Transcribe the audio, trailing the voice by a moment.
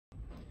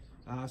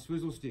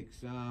SWIZZLE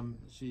Sticks.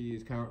 She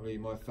is currently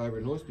my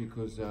favourite horse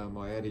because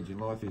my adage in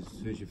life is,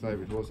 who's your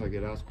favourite horse? I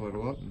get asked quite a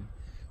lot. And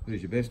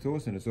who's your best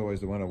horse? And it's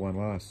always the one I won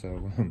last.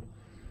 So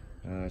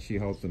she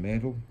holds the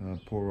mantle.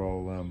 Poor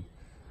old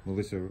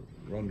Melissa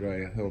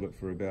Rondre held it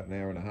for about an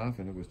hour and a half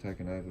and it was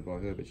taken over by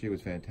her. But she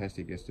was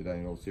fantastic yesterday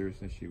in all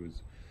seriousness. She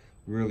was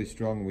really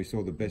strong. We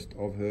saw the best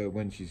of her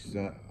when she's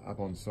up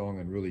on song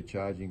and really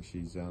charging.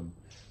 She's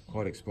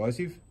quite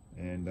explosive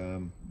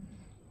and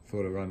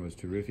thought her run was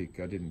terrific.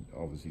 I didn't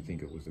obviously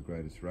think it was the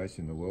greatest race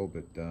in the world,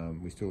 but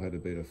we still had to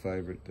beat a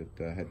favourite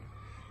that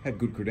had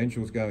good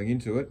credentials going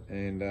into it,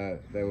 and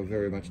they were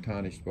very much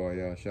tarnished by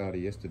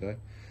Shardy yesterday.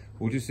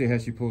 We'll just see how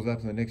she pulls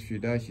up in the next few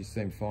days. She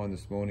seemed fine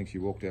this morning. She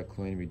walked out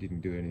clean. We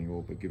didn't do anything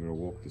all but give her a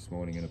walk this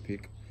morning and a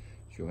pick.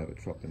 She'll have a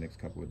trot the next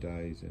couple of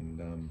days.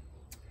 And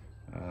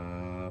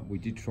we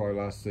did try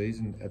last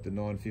season at the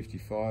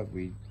 9:55.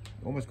 We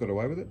almost got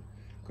away with it.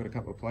 Got a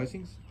couple of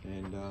placings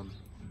and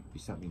be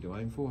something to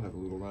aim for. Have a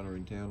little runner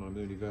in town on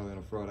Moonee Valley on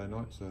a Friday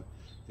night. So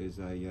there's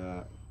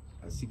a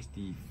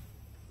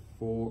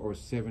 64 or a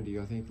 70,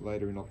 I think,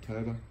 later in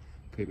October.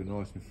 Keep it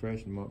nice and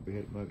fresh, and might be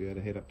able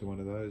to head up to one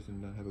of those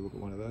and have a look at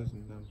one of those,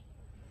 and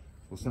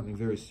or something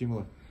very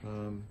similar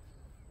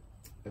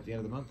at the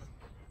end of the month.